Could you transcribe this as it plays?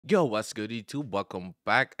Yo, what's good, YouTube? Welcome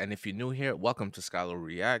back. And if you're new here, welcome to Schuyler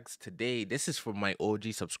Reacts. Today, this is for my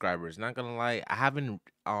OG subscribers. Not gonna lie, I haven't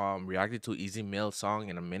reacted to Easy Mail song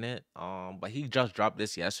in a minute. But he just dropped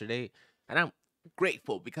this yesterday, and I'm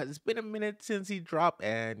grateful because it's been a minute since he dropped.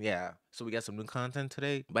 And yeah, so we got some new content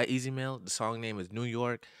today by Easy Mail. The song name is New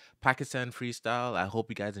York, Pakistan Freestyle. I hope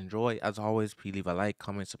you guys enjoy. As always, please leave a like,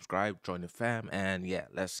 comment, subscribe, join the fam, and yeah,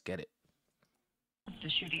 let's get it. The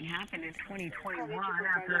shooting happened in 2021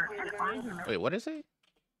 after an argument. Wait, what is it?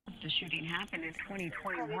 The shooting happened in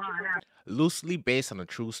 2021 after Loosely based on a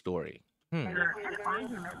true story. an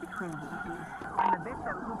argument between Yeezys and the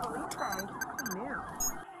victim, who police say he knew.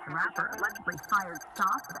 The rapper allegedly fired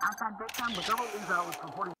shots at that victim. The Global News was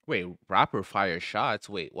reporting Wait, rapper fire shots?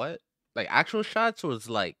 Wait, what? Like actual shots or is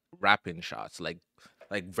like rapping shots? Like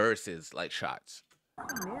verses like shots.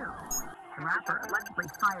 he knew. The rapper allegedly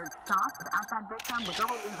fired shots at that victim. The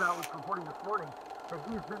Global News was reporting this morning that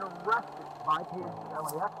he's been arrested by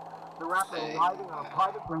LAX. The rapper arriving on a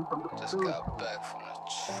private plane from the Just got back from the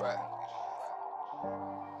track.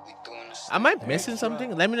 We doing this Am I missing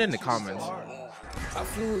something? Let me know in the comments. I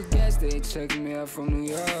flew with gas, they checked me out from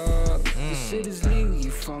New York. This shit is legal, you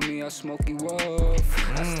from me, I smoke you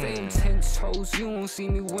off. I stay in 10 toes, you won't see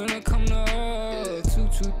me when I come to earth. 2,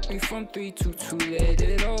 2, 3 from 3, 2, 2, let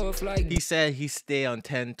it off like. He said he stay on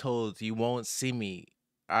 10 toes. You won't see me.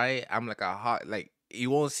 Alright? I'm like a hot like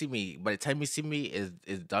you won't see me. By the time you see me is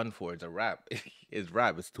done for. It's a wrap. It's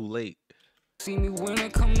rap. It's too late. See me when I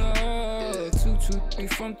come to earth. 2, 2, 3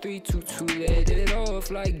 from 3, 2, 2, let it off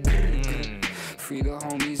like. Free the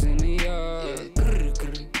homies in the yard.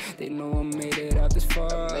 They know I made it out this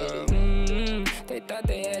far. They thought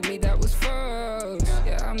they had me, that was false.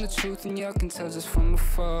 Yeah, I'm the truth and y'all can tell just from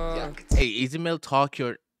afar. Hey, Easy Mail, talk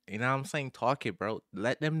your you know what I'm saying? Talk it, bro.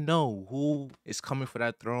 Let them know who is coming for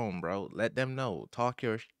that throne, bro. Let them know. Talk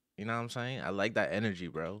your you know what I'm saying? I like that energy,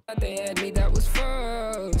 bro. They had me, that was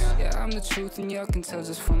false. Yeah, I'm the truth and y'all can tell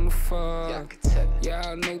just from afar.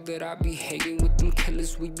 Y'all know that I be hating with them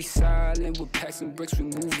killers. We be silent with packs and bricks. We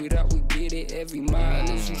move it out, we get it every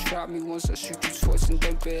mileage. You try me once, I shoot you twice and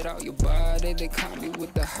dump it out your body. They caught me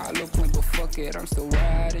with the hollow point, but fuck it, I'm still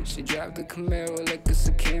riding. She drive the Camaro like it's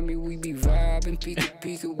a Camry. We be vibing,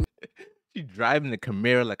 peeking. She driving the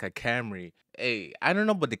Camaro like a Camry. Hey, I don't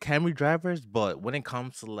know about the Camry drivers, but when it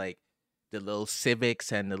comes to like the little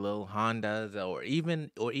Civics and the little Hondas, or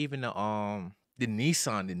even the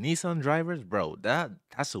Nissan drivers, bro,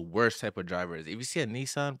 that's the worst type of drivers. If you see a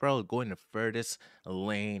Nissan, bro, go in the furthest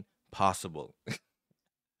lane possible.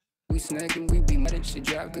 We snacking, we be mad. She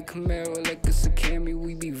drive the Camaro like it's a Camry.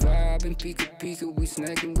 We be vibing, peeking. We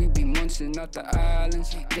snacking, we be munching out the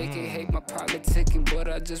islands. They can hate my politicking, but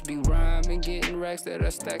I just be rhyming, getting racks that I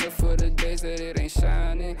stack up for the days that it ain't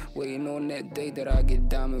shining. Waiting on that day that I get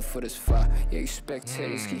diamond for this fire. Yeah, you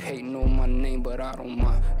spectators keep hating on my name, but I don't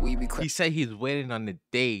mind. We be He said he's waiting on the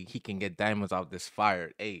day he can get diamonds off this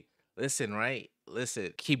fire. Hey, listen, right?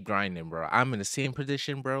 Listen, keep grinding, bro. I'm in the same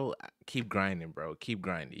position, bro. Keep grinding, bro. Keep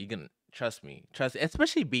grinding. You can trust me. Trust,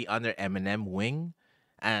 especially be under Eminem wing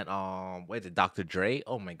and where's it, Dr. Dre?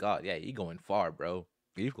 Oh my god, yeah, you going far, bro.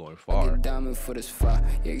 You're going far. diamond for this fire.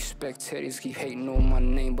 Yeah, you spectators keep hating on my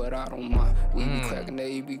name, but I don't mind. We be cracking,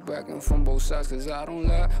 they be cracking from both sides, cause I don't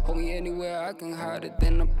lie. Hold me anywhere I can hide it,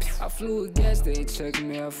 then I flew with gas, they checked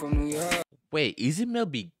me out from New York. Wait, Easy Mail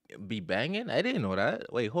be banging? I didn't know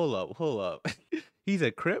that. Wait, hold up. He's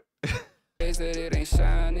a Crip? Days that it ain't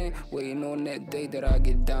shining, waiting on that day that I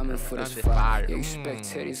get diamond for this fire. Yeah, you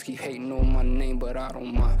spectators keep hating on my name, but I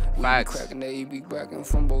don't mind. We be cracking, they be cracking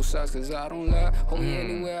from both sides, cause I don't lie. Hold me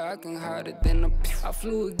anywhere I can hide it, then I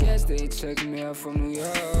flew with gas, they checked me out from New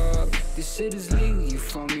York. This shit is legal, you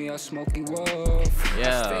from me, I smoke you off.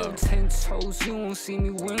 Yeah. I stay on 10 toes, you won't see me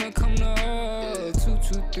when I come to earth.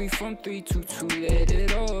 2, 2, 3 from 3, 2, 2, let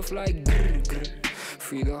it off like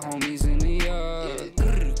free the homies in the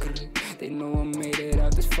yard. They know I made it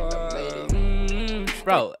out this far.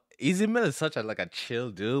 Bro, Easy Mill is such a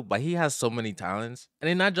chill dude, but he has so many talents. And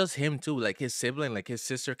then not just him too, like his sibling, like his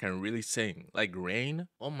sister can really sing. Like Rain,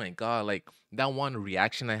 oh my god, like that one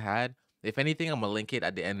reaction I had. If anything, I'm gonna link it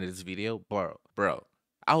at the end of this video. Bro.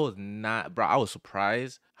 I was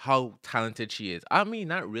surprised how talented she is. I mean,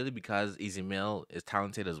 not really because Easy Mill is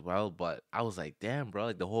talented as well, but I was like, damn, bro,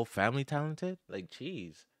 like the whole family talented? Like,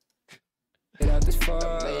 jeez. Out this far.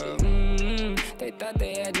 They thought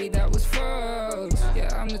they had me, that was false. Yeah,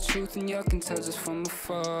 I'm the truth and y'all can tell just from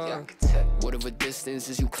afar. Whatever distance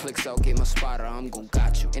is you clicks out, get my spotter, I'm gon'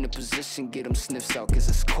 got you. In a position, get them sniffs out, cause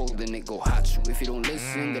it's cold and it go hot you. If you don't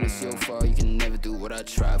listen, then it's your fault, you can never do what I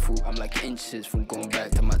try for. I'm like inches from going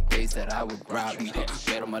back to my days that I would rob you.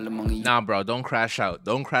 Nah, bro, don't crash out.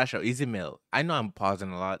 Don't crash out. Easy Mill. I know I'm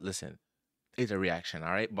pausing a lot. Listen, it's a reaction,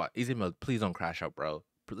 all right? But Easy Mill, please don't crash out, bro.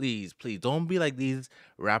 Please, please don't be like these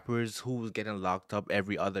rappers who's getting locked up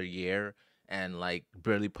every other year and like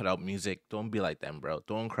barely put out music. Don't be like them, bro.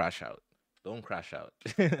 Don't crash out. Don't crash out.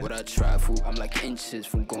 What I try for, I'm like inches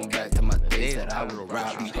from going back to my days that I would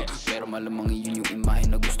rob you. Pero malamang yun yung imahe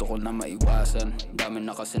na gusto ko na maiwasan. Dami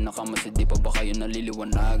na kasi nakamasid, di pa ba kayo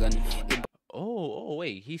naliliwanagan? Oh,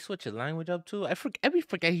 wait, he switched his language up too. I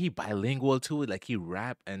forget he bilingual too. Like he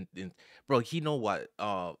rap and bro, he know what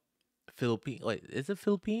Philippine. Wait, is it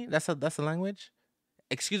Philippine? That's a language.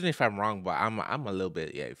 Excuse me if I'm wrong, but I'm a little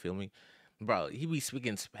bit, yeah. You feel me, bro? He be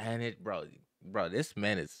speaking Spanish, bro. Bro, this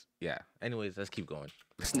man is, yeah. Anyways, let's keep going.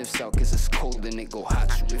 Sniffs out cause it's cold and it go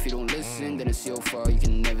hot you. If you don't listen, then it's your fault, you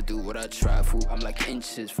can never do what I try for. I'm like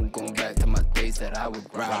inches from going back to my days that I would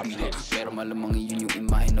rob you. Pero malamang yun yung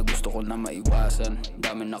imahe na gusto ko na maiwasan.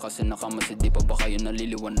 Dami na kasi nakamasid, di pa ba kayo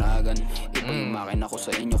naliliwanagan? Iba yung makina ko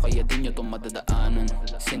sa inyo, kaya di nyo tong madadaanan.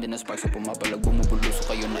 Sindi na sparks sa pumapalag, bumubulos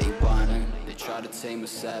kayo na iwanan. They try to tame a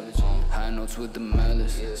savage, high notes with the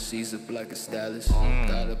malice. Seas up like a stylist,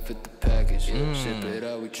 gotta fit the package. Ship it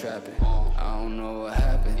out, we trap it. I don't know what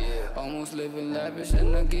happened. Almost living lavish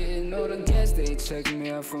and I'm getting all the gas. They check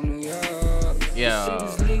me out from New York.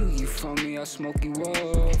 Yeah. You from me, I smoke you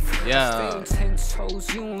up. Yeah. I stay on 10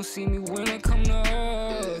 toes, you won't see me when I come to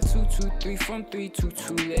us. 2, 2, 3 from 3, 2,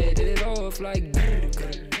 2, let it off like.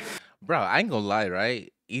 Bro, I ain't gonna lie,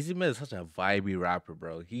 right? Easy Man is such a vibey rapper,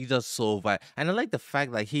 bro. He just so vibe, and I like the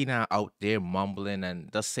fact like he not out there mumbling and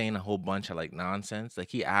just saying a whole bunch of like nonsense.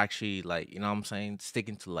 Like he actually like, you know what I'm saying,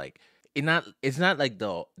 sticking to like it's not like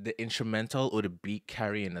the instrumental or the beat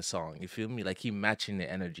carrying the song. You feel me? Like he matching the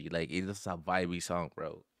energy. Like it's just a vibey song,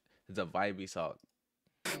 bro. It's a vibey song.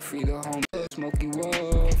 Free the home, smoke you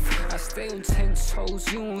up. I stay on 10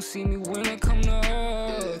 toes, you won't see me when I come to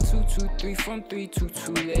us. 2, 2, 3 from 3, 2,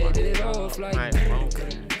 2, let it off like.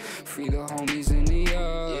 Free the homies in the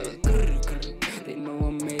yard. They know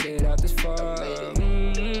I made it out this far.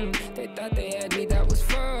 They thought they had me, that was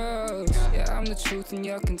false. Yeah, I'm the truth and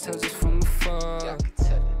y'all can tell just from afar. Yeah,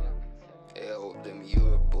 I hope them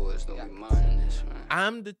Europe boys don't be minding this, man.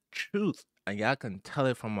 I'm the truth, and y'all can tell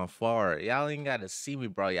it from afar. Y'all ain't gotta see me,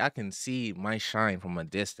 bro. Y'all can see my shine from a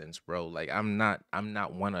distance, bro. Like I'm not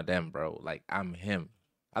one of them, bro. Like I'm him.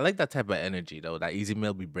 I like that type of energy though. That Easy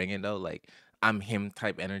Mill be bringing though. Like I'm him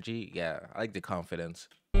type energy. Yeah, I like the confidence.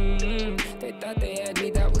 They thought they had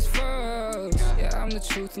me, that was false. Yeah, I'm the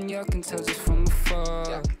truth and y'all can tell just from afar.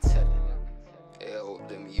 Yeah, I hope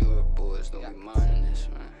them Europe boys don't be minding this,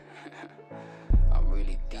 man. I'm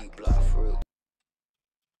really deep, block for real.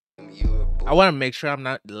 I want to make sure I'm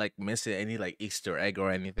not like missing any like Easter egg or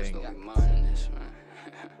anything. Don't be minding this, man.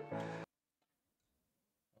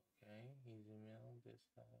 Okay, Easy Mill, this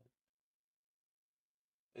side.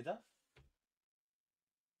 Is that?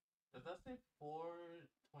 Does that say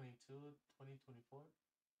 4/22/2024?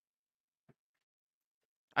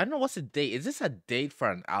 I don't know what's the date. Is this a date for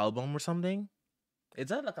an album or something? Is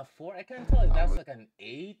that like a 4? I can't tell if that's like an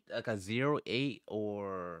 8, like a 08,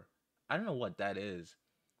 or I don't know what that is.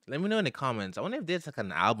 Let me know in the comments. I wonder if there's like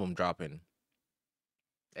an album dropping.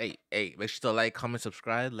 Hey, make sure to like, comment,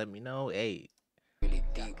 subscribe. Let me know. Hey,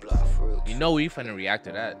 you know we finna react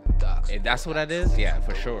to that. If that's what that is, yeah,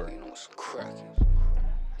 for sure.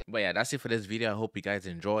 But yeah, that's it for this video. I hope you guys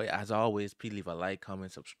enjoy. As always, please leave a like,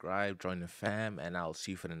 comment, subscribe, join the fam, and I'll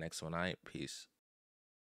see you for the next one. All right, peace.